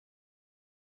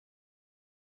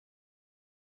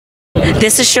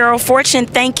This is Cheryl Fortune.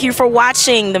 Thank you for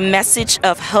watching the Message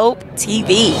of Hope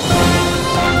TV.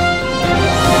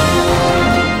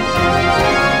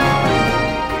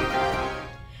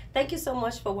 Thank you so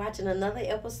much for watching another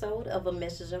episode of A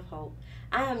Message of Hope.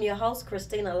 I am your host,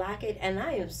 Christina Lockett, and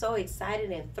I am so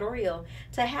excited and thrilled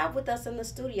to have with us in the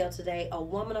studio today a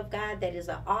woman of God that is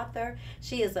an author.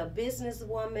 She is a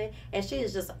businesswoman, and she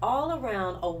is just all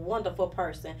around a wonderful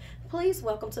person. Please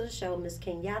welcome to the show, Miss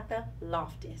Kenyatha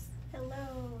Loftis.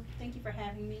 Hello. Thank you for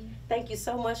having me. Thank you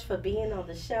so much for being on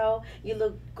the show. You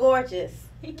look gorgeous.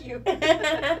 Thank you.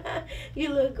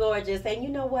 You look gorgeous. And you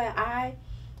know what? I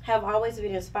have always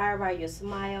been inspired by your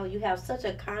smile. You have such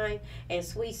a kind and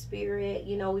sweet spirit.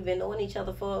 You know, we've been knowing each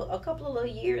other for a couple of little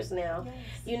years now. Yes.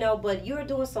 You know, but you're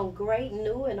doing some great,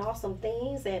 new, and awesome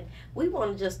things. And we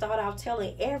want to just start off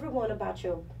telling everyone about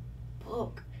your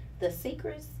book, The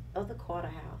Secrets of the Carter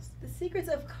House. The Secrets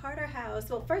of Carter House.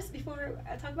 Well, first, before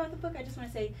I talk about the book, I just want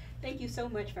to say thank you so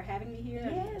much for having me here.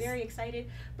 Yes. I'm very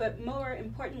excited. But more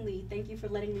importantly, thank you for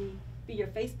letting me be your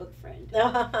Facebook friend.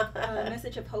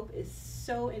 Message of Hope is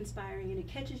so inspiring, and it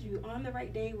catches you on the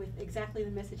right day with exactly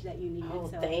the message that you need. Oh,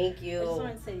 so thank you. I just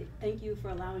want to say thank you for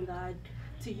allowing God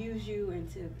to use you and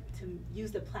to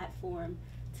use the platform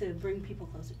to bring people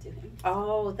closer to Him.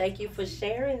 Oh, thank you for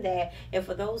sharing that. And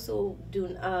for those who do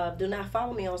not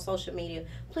follow me on social media,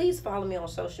 please follow me on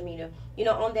social media. You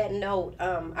know, on that note,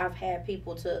 I've had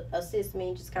people to assist me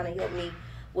and just kind of help me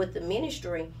with the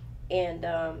ministry. And,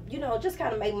 you know, just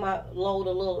kind of make my load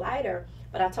a little lighter.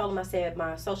 But I told them, I said,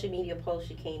 my social media post,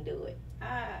 you can't do it.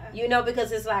 You know,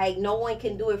 because it's like no one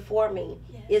can do it for me.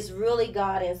 Yes. It's really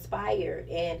God inspired.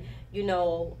 And, you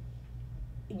know,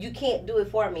 you can't do it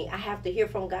for me. I have to hear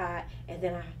from God, and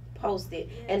then I post it.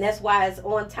 Yes. And that's why it's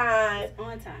on time. It's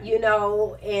on time. You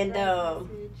know, and Right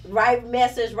message. right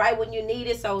message, right when you need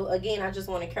it. So, again, I just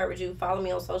want to encourage you, follow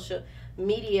me on social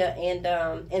media, and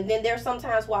then there's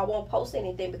sometimes where I won't post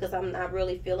anything because I'm not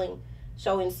really feeling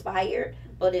so inspired,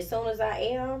 but as soon as I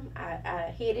am,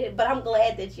 I hit it. But I'm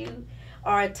glad that you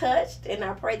are touched, and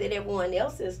I pray that everyone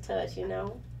else is touched, you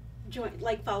know.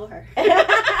 Follow her.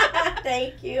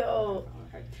 Thank you. Follow her.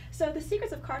 So The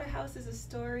Secrets of Carter House is a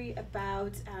story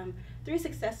about 3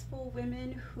 successful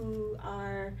women who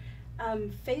are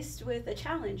faced with a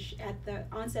challenge at the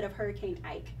onset of Hurricane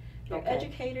Ike. They're Okay.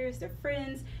 educators, they're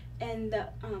friends, and the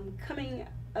coming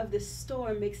of the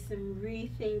storm makes them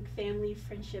rethink family,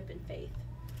 friendship, and faith.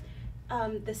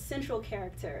 The central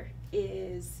character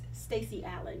is Stacy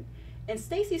Allen. And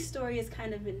Stacy's story is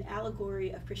kind of an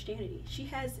allegory of Christianity. She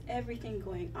has everything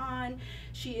going on.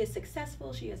 She is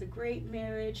successful. She has a great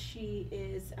marriage. She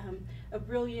is a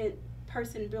brilliant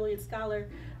person, brilliant scholar.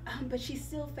 But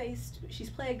she's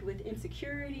plagued with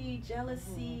insecurity,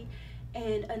 jealousy,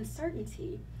 and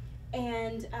uncertainty.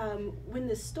 And when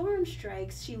the storm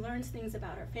strikes, she learns things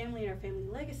about her family and her family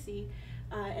legacy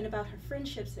and about her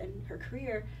friendships and her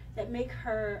career that make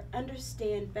her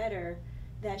understand better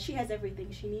that she has everything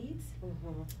she needs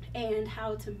and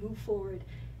how to move forward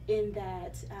in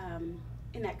that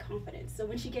confidence. So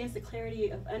when she gains the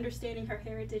clarity of understanding her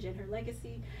heritage and her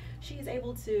legacy, she is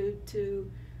able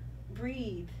to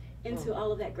breathe into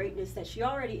all of that greatness that she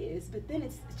already is, but then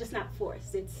it's just not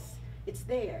forced. It's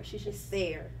there. She's just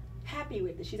there. Happy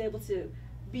with it. She's able to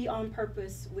be on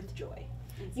purpose with joy.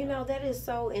 You know, that is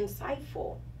so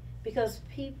insightful because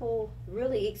people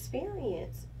really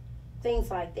experience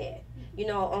things like that. You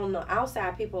know, on the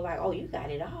outside, people are like, oh, you got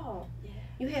it all. Yeah.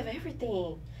 You have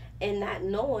everything. And not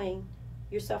knowing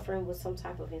you're suffering with some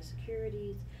type of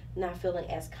insecurities, not feeling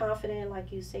as confident,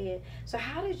 like you said. So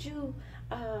how did you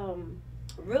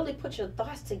really put your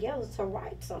thoughts together to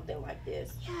write something like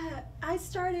this? Yeah, I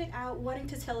started out wanting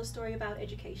to tell a story about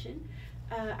education.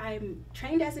 I'm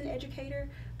trained as an educator,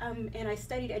 and I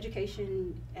studied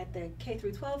education at the K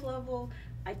through 12 level.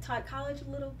 I taught college a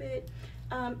little bit,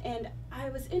 and I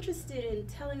was interested in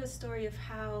telling a story of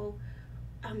how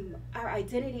our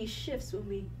identity shifts when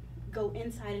we go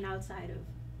inside and outside of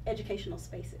educational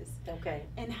spaces. Okay.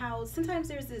 And how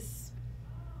sometimes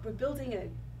we're building a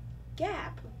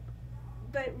gap,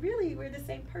 but really we're the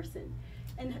same person.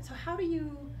 And so how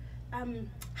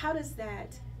does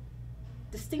that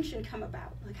distinction come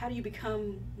about? Like, how do you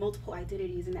become multiple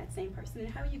identities in that same person? And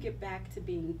how do you get back to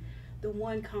being the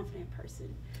one confident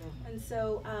person? And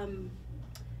so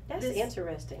that's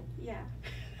interesting. Yeah.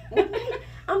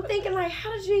 I'm thinking, like,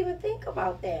 how did you even think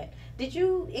about that? Did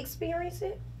you experience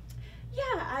it?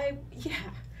 Yeah.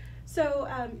 So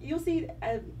you'll see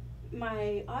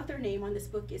my author name on this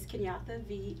book is Kenyatha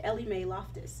V. Ellie Mae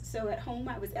Loftis. So at home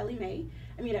I was Ellie Mae.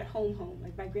 I mean, at home,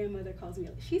 like my grandmother calls me.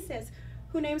 She says,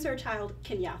 who names her child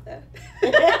Kenyatha?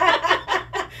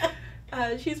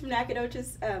 She's from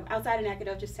Nacogdoches, outside of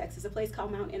Nacogdoches, Texas, a place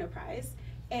called Mount Enterprise.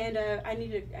 And I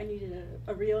needed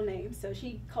a real name, so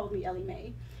she called me Ellie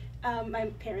Mae. My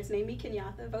parents named me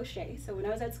Kenyatha Loftis. So when I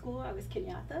was at school, I was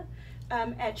Kenyatha.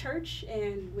 At church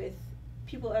and with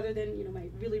people other than my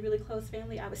really, really close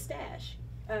family, I was Stash.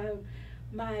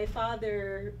 My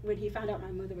father, when he found out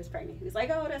my mother was pregnant, he was like,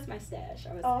 "Oh, that's my Stash."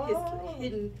 I was his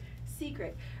hidden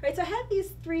secret. Right. So I had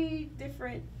these 3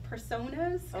 different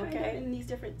personas kind of in these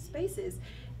different spaces,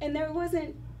 and there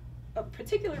wasn't a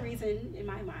particular reason in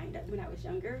my mind when I was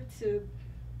younger to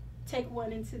take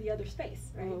one into the other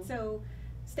space, right? Mm-hmm. So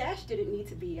Stash didn't need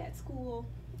to be at school,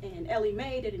 and Ellie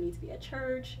Mae didn't need to be at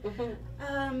church.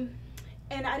 Mm-hmm.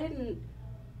 And I didn't,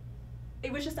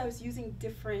 it was just I was using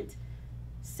different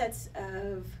sets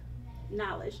of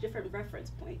knowledge, different reference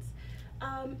points.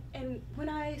 And when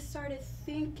I started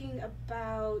thinking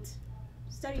about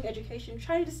studying education,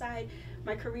 trying to decide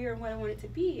my career and what I wanted to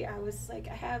be, I was like,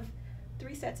 I have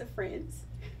 3 sets of friends.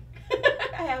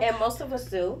 And most of us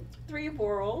do. 3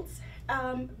 worlds.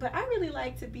 But I really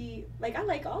like to be, like, I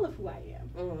like all of who I am.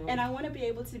 Mm-hmm. And I want to be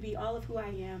able to be all of who I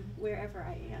am wherever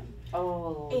I am.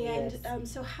 Oh, and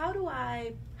yes. So how do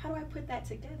I put that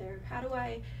together? How do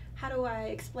I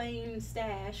explain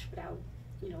Stash without,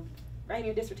 writing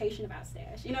a dissertation about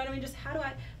Stash? You know what I mean? Just how do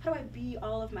I be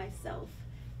all of myself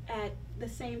at the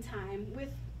same time with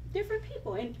different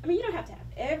people? And I mean, you don't have to have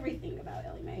everything about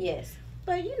Ellie Mae. Yes.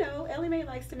 But Ellie Mae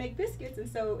likes to make biscuits, and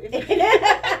so if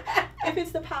if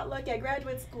it's the potluck at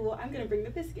graduate school, I'm gonna bring the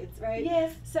biscuits, right?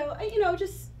 Yes. So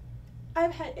just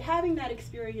having that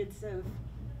experience of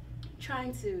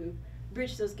trying to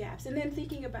bridge those gaps, and then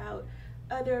thinking about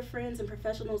other friends and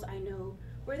professionals I know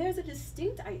where there's a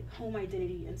distinct home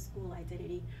identity and school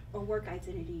identity, or work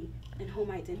identity and home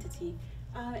identity,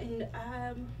 and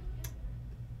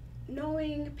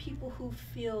knowing people who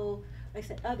feel, like I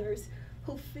said, others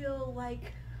who feel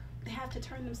like they have to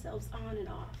turn themselves on and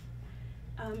off.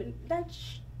 And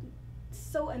that's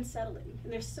so unsettling,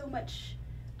 and there's so much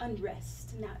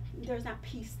unrest. There's not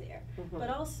peace there. Mm-hmm. But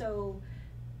also,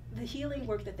 the healing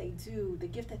work that they do, the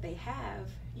gift that they have,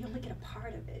 you only get a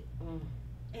part of it. Mm.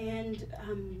 And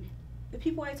the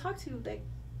people I talk to,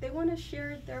 they want to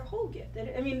share their whole gift.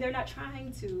 They're not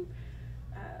trying to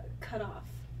cut off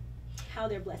how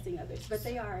they're blessing others, but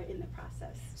they are in the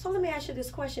process. So let me ask you this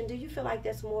question. Do you feel like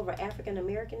that's more of an African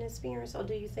American experience, or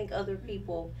do you think other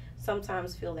people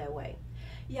sometimes feel that way?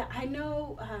 Yeah, I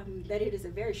know that it is a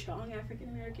very strong African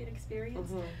American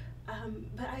experience,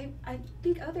 but I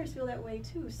think others feel that way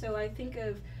too. So I think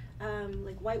of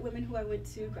like white women who I went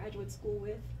to graduate school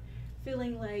with,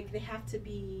 feeling like they have to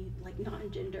be like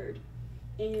non-gendered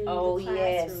in the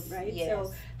classroom, right? Yes.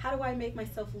 So how do I make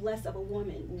myself less of a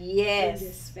woman in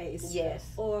this space? Yes.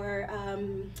 Or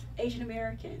Asian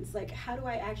Americans, like how do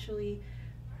I actually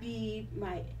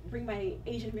bring my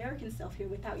Asian American self here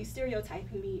without you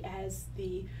stereotyping me as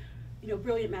the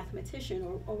brilliant mathematician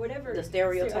or whatever the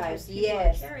stereotypes people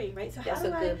are carrying, right? So that's how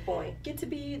do a good point. Get to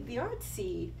be the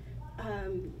artsy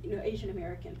Asian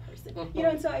American person?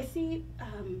 And so I see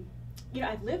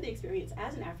I've lived the experience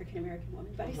as an African American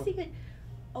woman, but I see it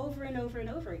over and over and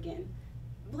over again.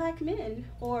 Black men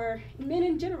or men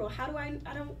in general, I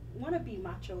don't want to be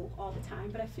macho all the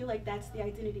time, but I feel like that's the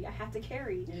identity I have to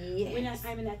carry when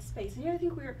I'm in that space. And I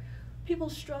think people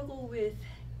struggle with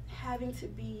having to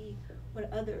be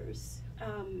what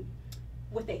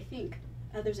what they think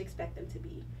others expect them to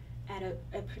be at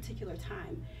a particular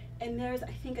time. And there's,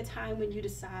 I think, a time when you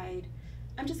decide,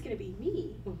 I'm just going to be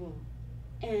me. Mm-hmm.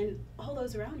 And all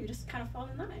those around you just kind of fall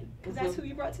in line, because that's who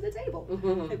you brought to the table.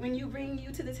 Mm-hmm. Like when you bring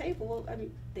you to the table,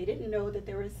 they didn't know that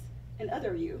there was an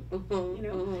other you,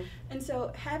 And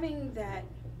so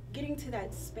getting to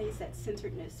that space, that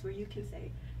centeredness, where you can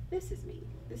say, this is me,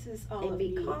 this is all of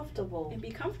me. And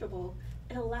be comfortable.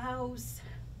 It allows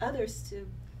others to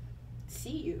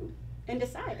see you and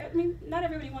decide. Not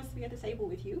everybody wants to be at the table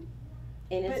with you.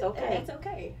 And it's okay. And it's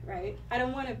okay, right? I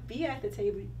don't want to be at the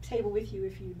table with you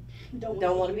if you don't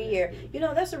want to be here.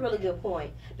 That's a really good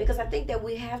point, because I think that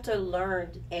we have to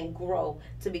learn and grow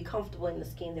to be comfortable in the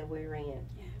skin that we're in.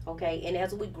 Yeah. Okay, and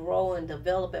as we grow and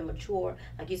develop and mature,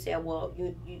 like you said, well,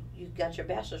 you got your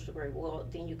bachelor's degree. Well,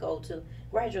 then you go to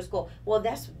graduate school. Well,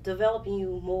 that's developing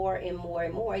you more and more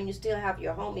and more, and you still have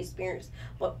your home experience.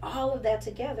 But all of that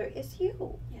together is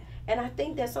you. Yeah. And I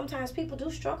think that sometimes people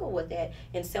do struggle with that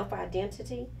in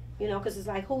self-identity, because it's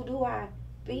like, who do I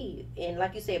be? And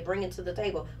like you said, bring it to the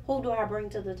table. Who do I bring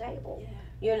to the table? Yeah.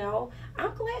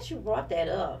 I'm glad you brought that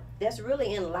up. That's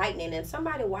really enlightening. And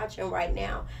somebody watching right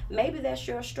now, maybe that's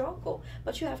your struggle,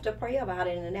 but you have to pray about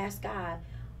it and ask God,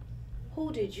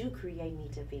 who did you create me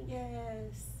to be?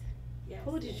 Yes. Yes,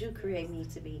 Who did you create me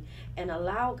to be? And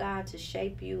allow God to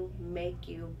shape you, make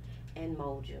you, and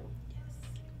mold you. Yes.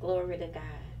 Glory to God.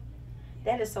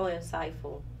 That is so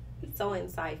insightful. So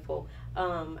insightful.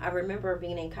 I remember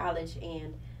being in college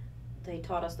and they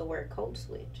taught us the word code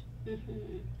switch.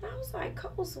 And I was like,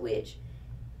 code switch.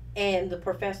 And the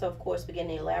professor, of course, began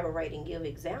to elaborate and give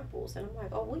examples. And I'm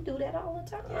like, oh, we do that all the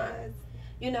time. Yes.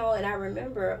 You know, and I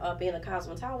remember being a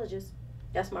cosmetologist.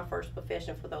 That's my first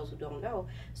profession for those who don't know.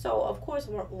 So, of course,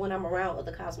 when I'm around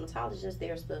other cosmetologists,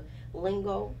 there's the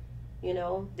lingo, you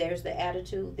know, there's the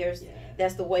attitude,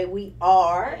 that's the way we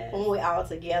are when we're all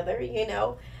together, you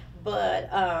know. But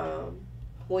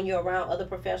when you're around other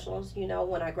professionals, you know,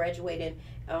 when I graduated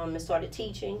and started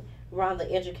teaching, around the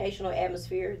educational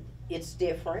atmosphere, it's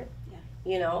different,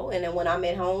 you know. And then when I'm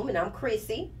at home and I'm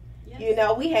Chrissy, you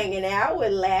know, we hanging out, we're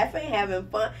laughing, having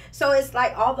fun. So it's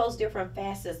like all those different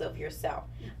facets of yourself.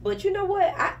 But you know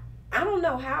what? I don't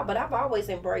know how, but I've always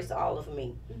embraced all of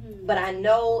me. But I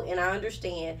know and I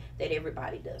understand that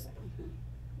everybody doesn't.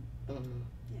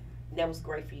 That was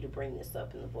great for you to bring this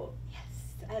up in the book.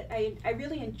 Yes, I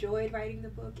really enjoyed writing the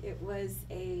book. It was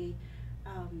a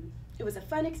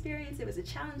fun experience. It was a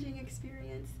challenging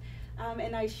experience,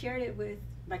 and I shared it with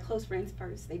my close friends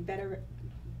first. They better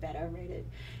read it,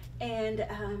 and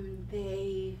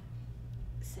they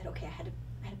said, okay, I had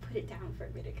to put it down for a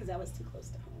minute because I was too close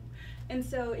to home. And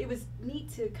so it was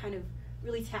neat to kind of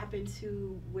really tap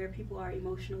into where people are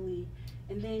emotionally,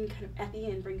 and then kind of at the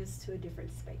end bring us to a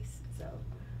different space. So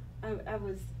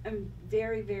I'm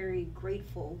very, very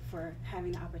grateful for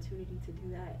having the opportunity to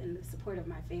do that and the support of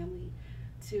my family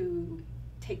to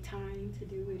take time to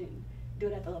do it and do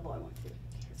it at the level I want to.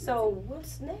 So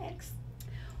what's next?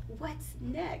 What's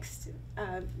next?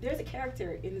 There's a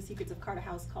character in The Secrets of Carter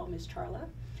House called Miss Charla.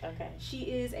 Okay. She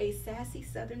is a sassy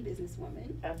Southern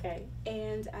businesswoman. Okay.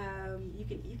 And you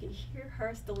can hear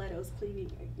her stilettos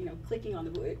clicking on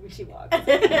the wood when she walks.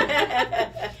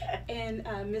 And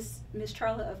Miss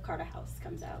Charla of Carter House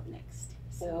comes out next.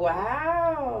 So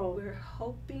wow. We're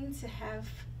hoping to have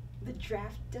the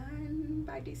draft done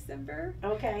by December.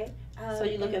 Okay. So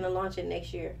you're looking to launch it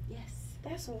next year? Yes.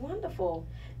 That's wonderful.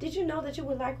 Did you know that you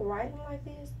would like writing like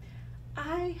this?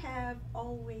 I have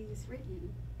always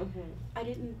written. I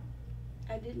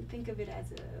didn't think of it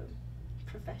as a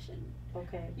profession.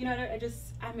 Okay. You know,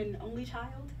 I'm an only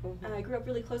child. I grew up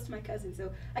really close to my cousin,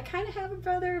 so I kind of have a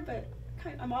brother, but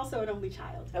I'm also an only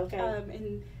child. Okay.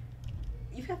 And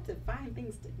you have to find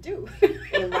things to do.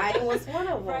 And writing was one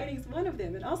of them. Writing's one of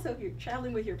them. And also if you're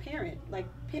traveling with your parent, like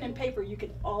pen and paper you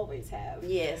can always have.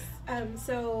 Yes.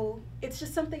 So it's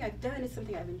just something I've done, it's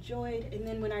something I've enjoyed. And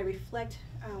then when I reflect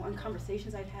on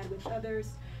conversations I've had with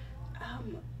others,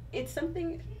 it's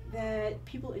something that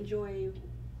people enjoy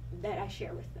that I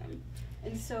share with them.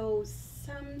 And so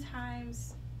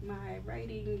sometimes my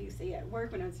writing, you say at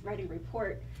work when I was writing a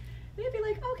report, they'd be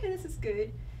like, okay, this is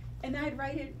good. And I'd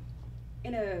write it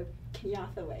in a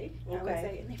Kenyatha way, I would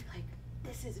say, and they'd be like,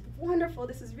 this is wonderful,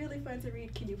 this is really fun to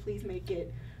read, can you please make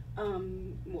it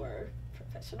more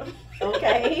professional?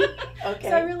 Okay. Okay.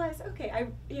 So I realized, okay,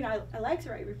 I like to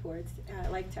write reports, I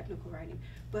like technical writing,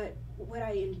 but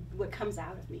what comes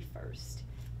out of me first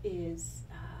is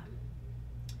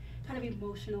kind of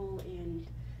emotional and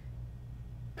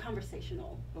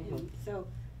conversational, and so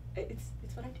it's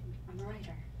what I do. I'm a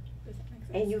writer. Does that make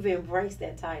sense? And you've embraced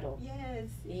that title. Yes.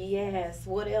 Yes.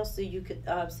 What else do you could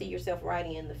see yourself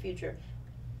writing in the future?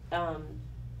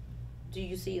 Do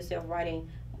you see yourself writing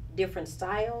different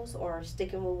styles or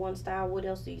sticking with one style? What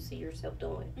else do you see yourself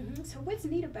doing? So what's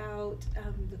neat about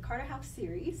the Carter House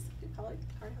series, we call it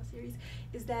the Carter House series,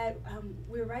 is that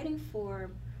we're writing for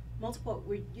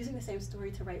we're using the same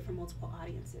story to write for multiple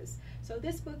audiences. So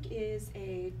this book is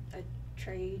a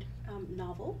trade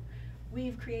novel.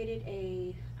 We've created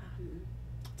a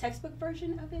textbook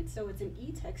version of it, so it's an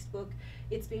e-textbook.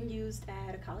 It's being used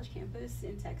at a college campus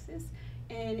in Texas,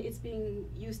 and it's being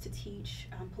used to teach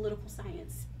political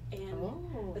science.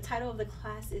 And the title of the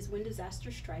class is When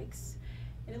Disaster Strikes,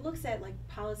 and it looks at like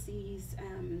policies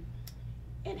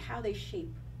and how they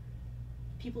shape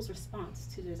people's response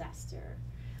to disaster,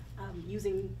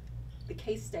 using the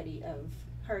case study of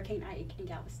Hurricane Ike in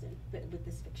Galveston, but with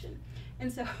this fiction.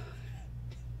 And so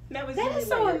that is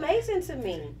so amazing to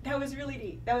me. That was really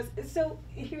neat. So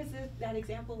here's that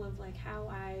example of like how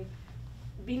I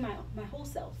be my whole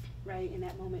self, right, in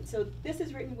that moment. So this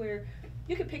is written where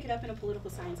you could pick it up in a political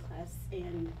science class,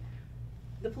 and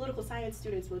the political science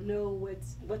students will know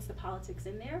what's the politics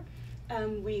in there.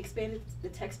 We expanded the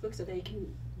textbook so they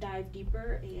can dive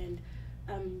deeper, and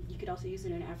you could also use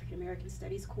it in an African American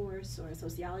studies course or a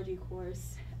sociology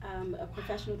course. a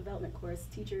professional development course,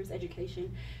 teachers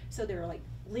education. So there are like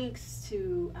links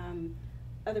to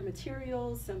other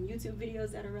materials, some YouTube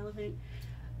videos that are relevant.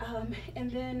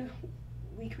 And then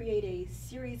we create a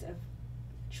series of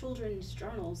children's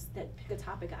journals that pick a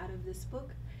topic out of this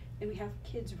book, and we have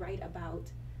kids write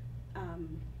about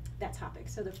that topic.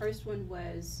 So the first one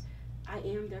was, I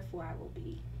am, therefore I will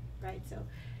be, right? So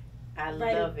I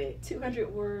love it.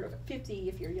 200-word, 50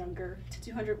 if you're younger,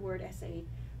 to 200-word essay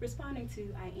responding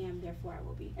to I am, therefore I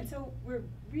will be. And so we're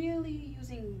really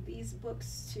using these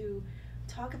books to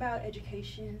talk about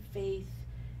education, faith,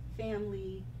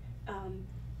 family,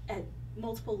 at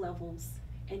multiple levels,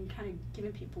 and kind of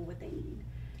giving people what they need.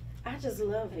 I just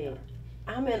love it.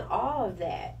 I'm in awe of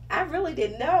that. I really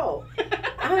didn't know.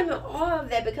 I'm in awe of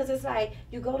that, because it's like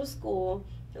you go to school,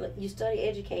 you study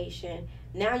education,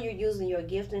 now you're using your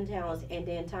gift and talents and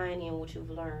then tying in what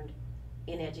you've learned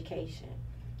in education.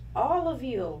 All of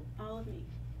you. All of me.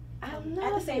 I love it.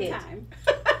 At the same time.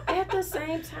 At the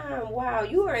same time. Wow,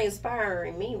 you are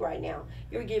inspiring me right now.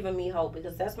 You're giving me hope,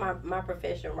 because that's my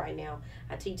profession right now.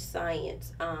 I teach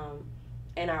science,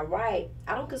 and I write.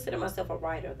 I don't consider myself a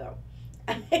writer, though.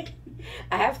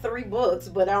 I have 3 books,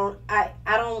 but I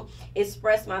don't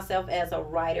express myself as a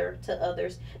writer to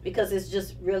others, because it's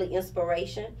just really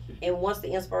inspiration. And once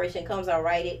the inspiration comes, I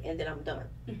write it and then I'm done.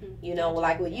 You know,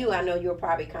 like with you, I know you're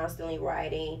probably constantly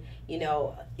writing. You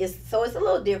know, it's a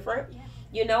little different.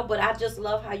 You know, but I just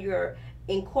love how you're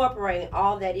incorporating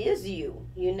all that is you.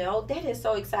 You know, that is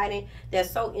so exciting.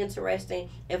 That's so interesting.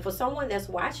 And for someone that's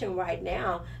watching right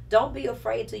now, don't be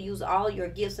afraid to use all your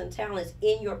gifts and talents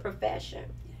in your profession.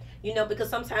 You know, because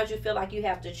sometimes you feel like you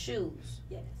have to choose.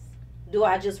 Yes. Do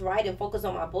I just write and focus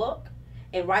on my book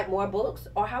and write more books?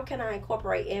 Or how can I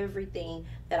incorporate everything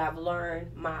that I've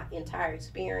learned, my entire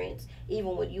experience,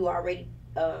 even when you already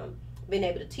been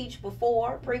able to teach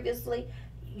before, previously?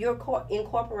 You're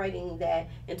incorporating that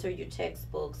into your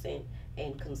textbooks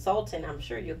and consulting. I'm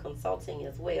sure you're consulting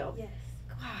as well. Yes.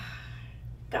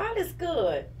 God is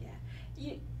good.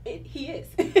 Yeah, He is.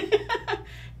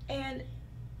 And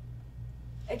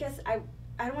I guess I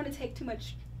don't want to take too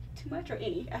much or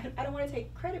any. I don't want to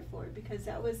take credit for it, because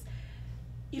that was,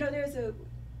 you know,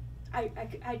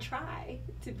 I try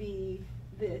to be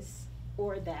this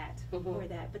or that or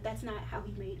that, but that's not how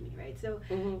He made me, right? So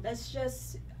that's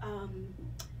just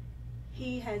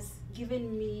He has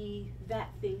given me that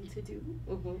thing to do,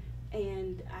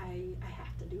 and I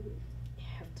have to do it. You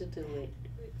have to do it.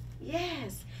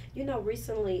 Yes. You know,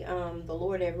 recently the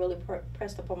Lord had really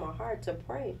pressed upon my heart to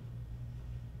pray,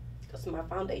 because my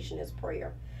foundation is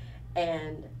prayer.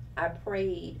 And I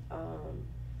prayed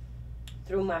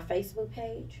through my Facebook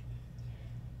page,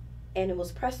 and it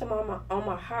was pressed on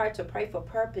my heart to pray for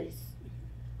purpose.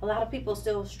 A lot of people are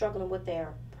still struggling with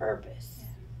their purpose.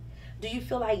 Do you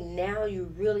feel like now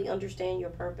you really understand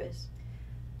your purpose?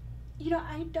 You know,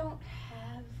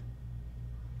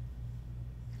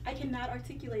 I cannot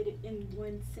articulate it in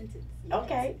one sentence.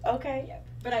 Okay. Yeah,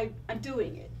 but I'm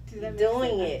doing it. Does that make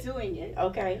Doing sense? it. I'm doing it.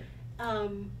 Okay. I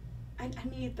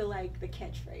need the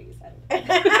catchphrase. I don't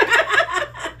know.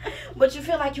 But you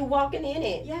feel like you're walking in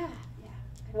it. Yeah.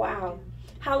 Wow.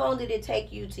 How long did it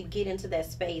take you to get into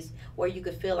that space where you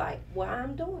could feel like, well,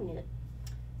 I'm doing it?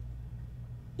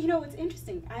 You know, it's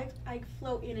interesting. I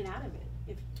flow in and out of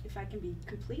it, if I can be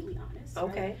completely honest.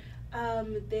 Okay.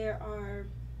 Right?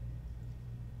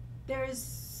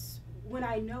 There's when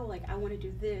I know, like, I want to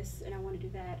do this and I want to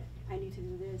do that, I need to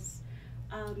do this.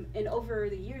 And over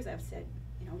the years I've said,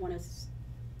 you know, I want to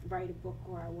write a book,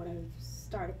 or I want to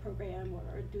start a program,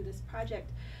 or do this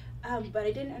project. But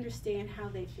I didn't understand how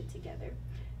they fit together.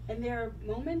 And there are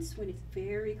moments when it's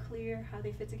very clear how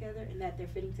they fit together and that they're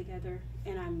fitting together,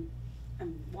 and I'm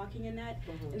walking in that.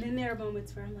 And then there are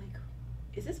moments where I'm like,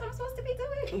 is this what I'm supposed to be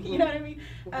doing? You know what I mean?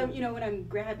 You know, when I'm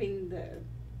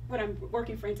when I'm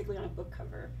working frantically on a book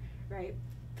cover, right?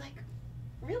 Like,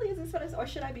 really, is this or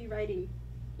should I be writing,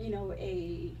 you know,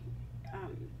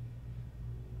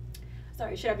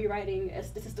 should I be writing a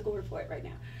statistical report right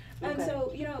now? Okay. And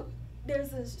so, you know,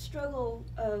 there's a struggle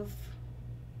of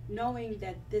knowing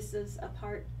that this is a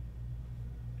part,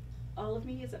 all of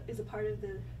me is a part of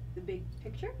the big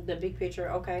picture. The big picture,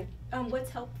 okay. What's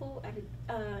helpful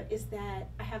is that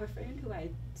I have a friend who I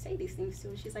say these things to,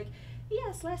 and she's like,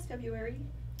 yes, last February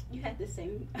you had this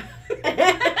same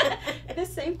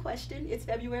question. It's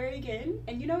February again,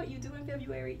 and you know what you do in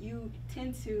February? You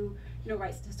tend to, you know,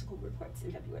 write statistical reports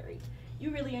in February.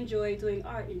 You really enjoy doing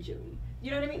art in June.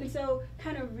 You know what I mean? And so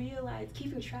kind of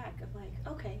keeping track of, like,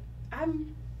 okay,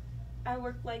 I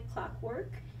work like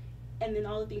clockwork, and then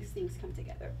all of these things come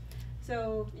together.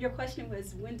 So your question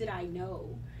was, when did I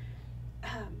know?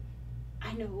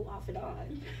 I know off and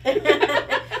on.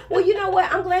 Well, you know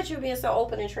what? I'm glad you're being so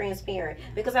open and transparent,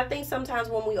 because I think sometimes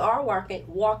when we are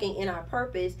walking in our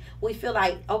purpose, we feel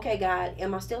like, okay, God,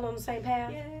 am I still on the same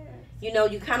path? Yes. You know,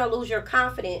 you kind of lose your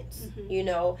confidence. Mm-hmm. You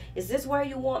know, is this where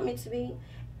you want me to be?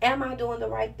 Am I doing the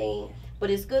right thing? But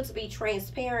it's good to be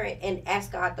transparent and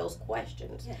ask God those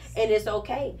questions. Yes. And it's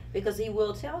okay, because He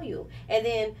will tell you. And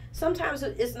then sometimes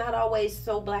it's not always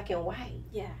so black and white.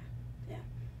 Yeah.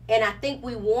 And I think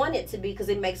we want it to be because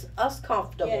it makes us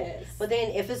comfortable. Yes. But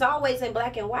then if it's always in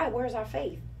black and white, where's our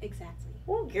faith? Exactly.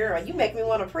 Well, girl, you make me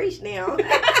want to preach now.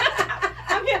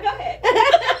 I'm here, go ahead.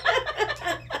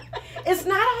 It's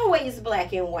not always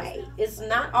black and white. It's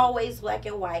not always black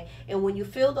and white. And when you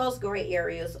feel those gray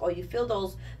areas, or you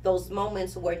feel those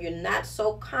moments where you're not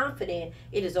so confident,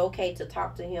 it is okay to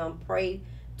talk to Him, pray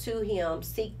to Him,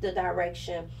 seek the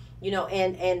direction. You know,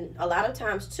 and a lot of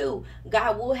times too,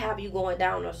 God will have you going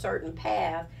down a certain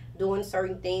path, doing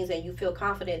certain things, and you feel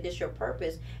confident this is your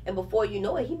purpose. And before you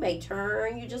know it, He may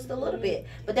turn you just a little bit.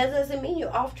 But that doesn't mean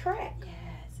you're off track.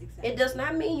 Yes, exactly. It does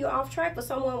not mean you're off track. For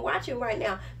someone watching right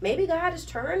now, maybe God is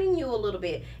turning you a little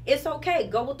bit. It's okay.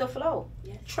 Go with the flow.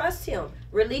 Yes. Trust Him.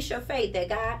 Release your faith that,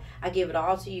 God, I give it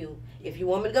all to you. If you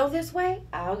want me to go this way,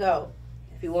 I'll go.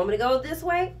 If you want me to go this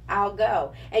way, I'll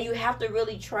go. And you have to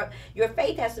really trust. Your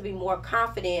faith has to be more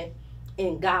confident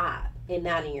in God and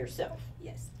not in yourself.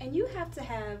 Yes. And you have to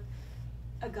have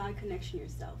a God connection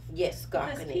yourself. Yes, God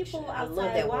because connection. People I outside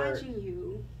love that watching word.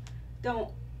 you don't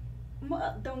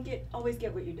always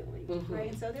get what you're doing, Mm-hmm.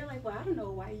 right? And so they're like, well, I don't know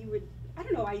why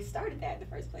you started that in the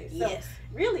first place. So Yes.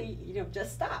 really,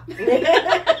 just stop.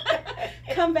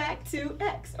 Come back to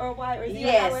X or Y or Z,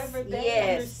 Yes, however they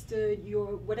yes.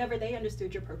 understood whatever they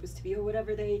understood your purpose to be, or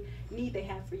whatever they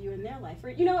have for you in their life,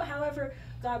 or however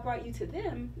God brought you to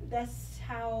them. That's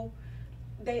how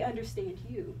they understand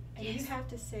you, and Yes. you have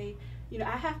to say,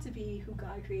 I have to be who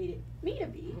God created me to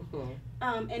be.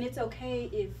 Mm-hmm. And it's okay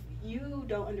if you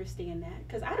don't understand that,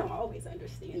 because I don't always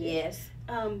understand it. Yes.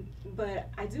 But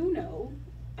I do know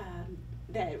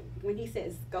that when He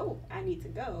says go, I need to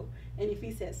go, and if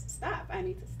He says stop, I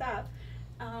need to stop.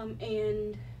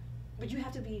 But you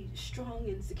have to be strong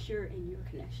and secure in your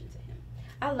connection to Him.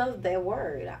 I love that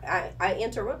word. I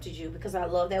interrupted you because I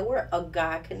love that word, a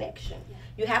God connection. Yeah.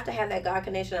 You have to have that God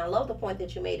connection. I love the point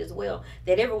that you made as well,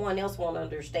 that everyone else won't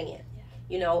understand.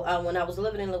 Yeah. When I was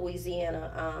living in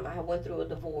Louisiana, I went through a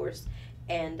divorce,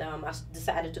 and I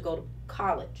decided to go to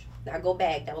college. I go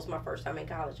back. That was my first time in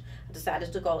college. I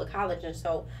decided to go to college, and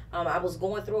so I was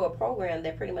going through a program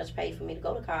that pretty much paid for me to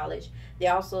go to college. They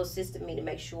also assisted me to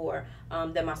make sure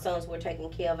that my sons were taken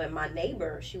care of, and my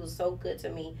neighbor, she was so good to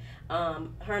me. Her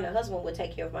and her husband would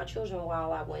take care of my children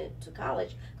while I went to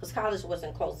college, because college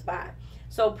wasn't close by.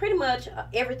 So pretty much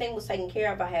everything was taken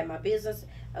care of. I had my business.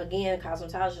 Again,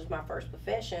 cosmetology was my first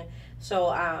profession. So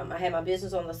I had my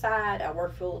business on the side. I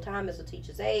worked full time as a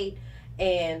teacher's aide.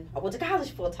 And I went to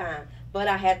college full time. But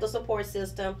I had the support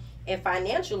system. And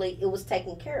financially, it was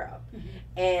taken care of. Mm-hmm.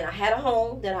 And I had a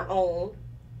home that I owned,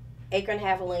 acre and a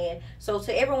half of land. So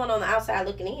to everyone on the outside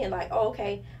looking in, like, oh,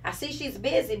 okay, I see she's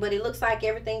busy, but it looks like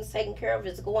everything's taken care of.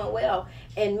 It's going well.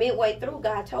 And midway through,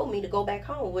 God told me to go back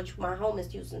home, which my home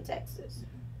is Houston, Texas. Mm-hmm.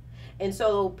 And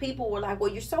so people were like,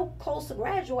 well, you're so close to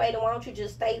graduating. Why don't you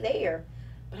just stay there?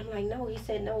 But I'm like, no. He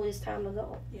said, no, it's time to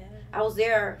go. Yeah. I was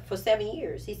there for 7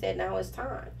 years. He said, now it's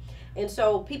time. And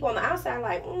so people on the outside are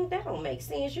like, that don't make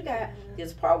sense. You got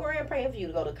this program praying for you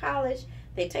to go to college.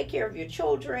 They take care of your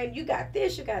children. You got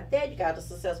this, you got that. You got a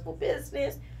successful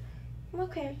business.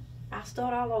 Okay, I'll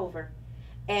start all over.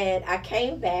 And I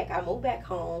came back. I moved back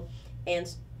home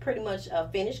and pretty much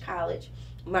finished college.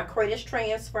 My credits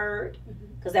transferred,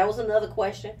 because that was another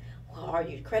question. Well, are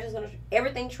your credits going to...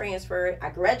 Everything transferred. I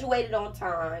graduated on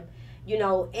time.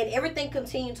 And everything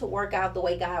continued to work out the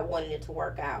way God wanted it to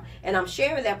work out. And I'm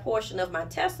sharing that portion of my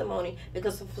testimony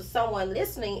because for someone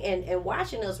listening and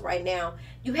watching us right now,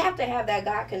 you have to have that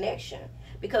God connection,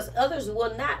 because others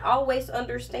will not always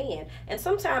understand. And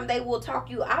sometimes they will talk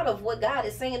you out of what God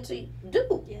is saying to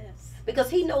do. Yes.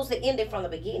 Because He knows the ending from the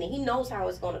beginning. He knows how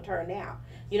it's going to turn out.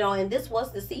 And this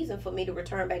was the season for me to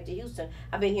return back to Houston.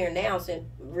 I've been here now since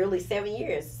really 7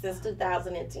 years, since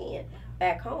 2010,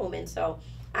 back home. And so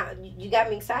you got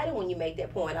me excited when you make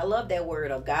that point. I love that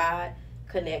word, of God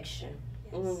connection.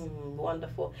 Yes.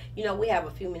 Wonderful. We have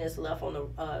a few minutes left on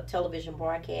the television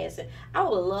broadcast, and I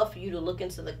would love for you to look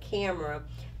into the camera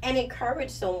and encourage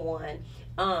someone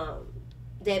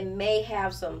that may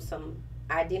have some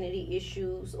identity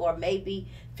issues, or maybe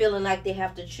feeling like they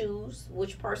have to choose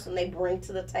which person they bring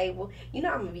to the table. You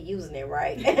know I'm gonna be using it,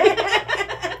 right?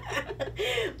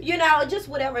 You know, just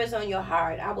whatever is on your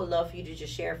heart. I would love for you to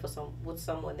just share it with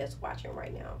someone that's watching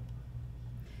right now.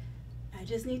 I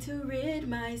just need to rid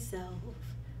myself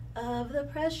of the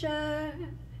pressure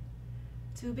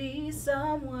to be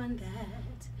someone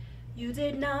that you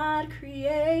did not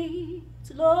create.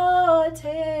 Lord,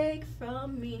 take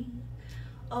from me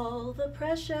all the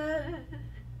pressure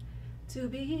to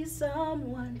be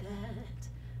someone that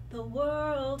the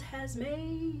world has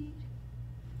made.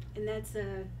 And that's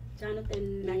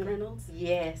Jonathan McReynolds.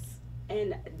 Yes.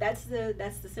 And that's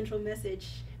the central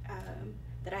message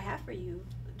that I have for you.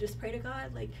 Just pray to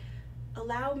God, like,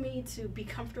 allow me to be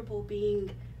comfortable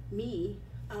being me.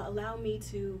 Allow me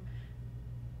to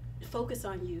focus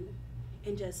on you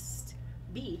and just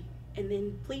be. And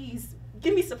then please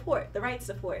give me support, the right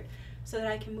support, so that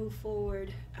I can move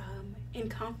forward in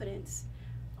confidence,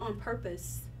 on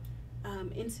purpose,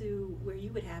 into where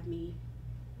you would have me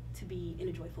to be in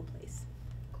a joyful place.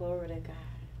 Glory to God.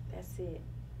 That's it.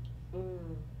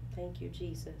 Thank you,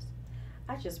 Jesus.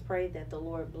 I just pray that the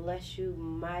Lord bless you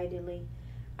mightily.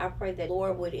 I pray that the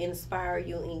Lord would inspire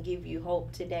you and give you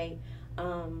hope today.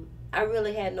 I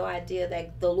really had no idea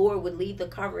that the Lord would lead the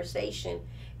conversation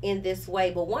in this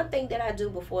way. But one thing that I do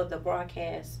before the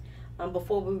broadcast,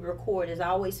 before we record, is I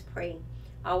always pray.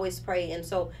 I always pray. And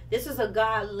so this is a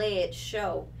God-led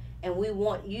show, and we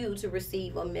want you to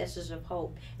receive a message of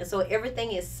hope. And so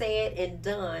everything is said and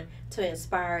done to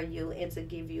inspire you and to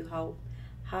give you hope.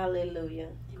 Hallelujah.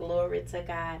 Glory to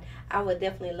God. I would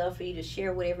definitely love for you to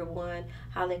share with everyone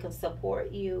how they can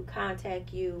support you,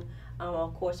 contact you,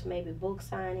 of course, maybe book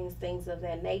signings, things of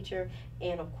that nature,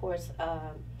 and of course,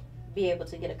 be able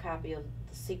to get a copy of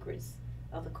The Secrets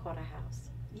of the Carter House.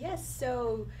 Yes,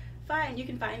 so you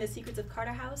can find The Secrets of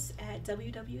Carter House at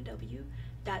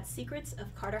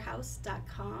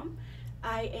www.secretsofcarterhouse.com.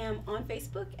 I am on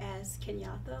Facebook as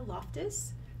Kenyatha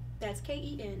Loftis. That's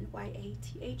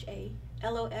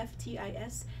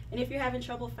KENYATHALOFTIS. And if you're having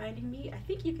trouble finding me, I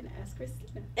think you can ask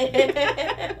Christina.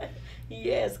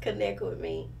 Yes, connect with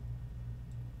me.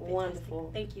 Fantastic.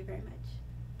 Wonderful. Thank you very much.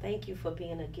 Thank you for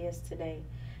being a guest today.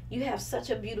 You have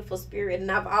such a beautiful spirit,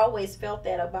 and I've always felt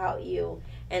that about you.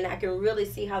 And I can really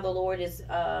see how the Lord is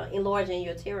enlarging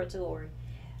your territory.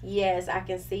 Yes, I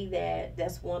can see that.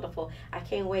 That's wonderful. I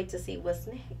can't wait to see what's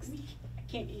next. I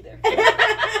can't either.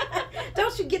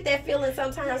 Don't you get that feeling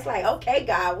sometimes, like, okay,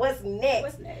 God, what's next?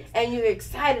 What's next? And you're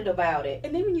excited about it.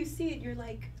 And then when you see it, you're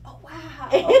like, oh, wow.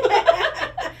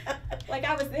 Like,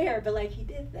 I was there, but, like, he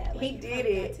did that. Like, He did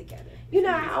it. Together. You know,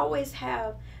 I always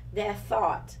have that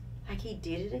thought, like, he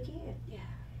did it again. Yeah.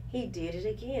 He did it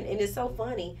again. And it's so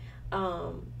funny.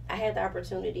 I had the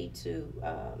opportunity to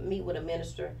meet with a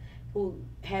minister who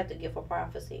had the gift of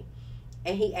prophecy.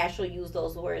 And he actually used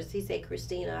those words. He said,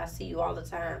 Christina, I see you all the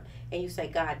time. And you say,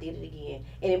 God did it again.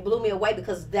 And it blew me away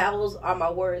because those are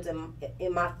my words and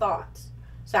my thoughts.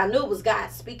 So I knew it was God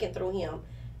speaking through him.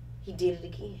 He did it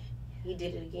again. He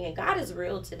did it again. God is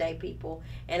real today, people.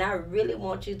 And I really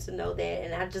want you to know that.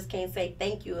 And I just can't say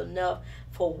thank you enough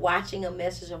for watching A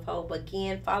Message of Hope.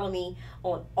 Again, follow me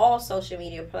on all social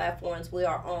media platforms. We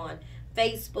are on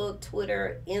Facebook,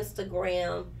 Twitter,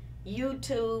 Instagram,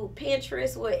 YouTube,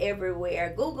 Pinterest. We're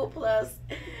everywhere. Google Plus.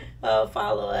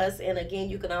 Follow us. And again,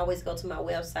 you can always go to my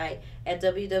website at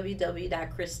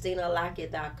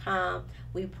www.christinalockett.com.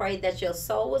 We pray that your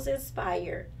soul was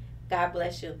inspired. God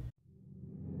bless you.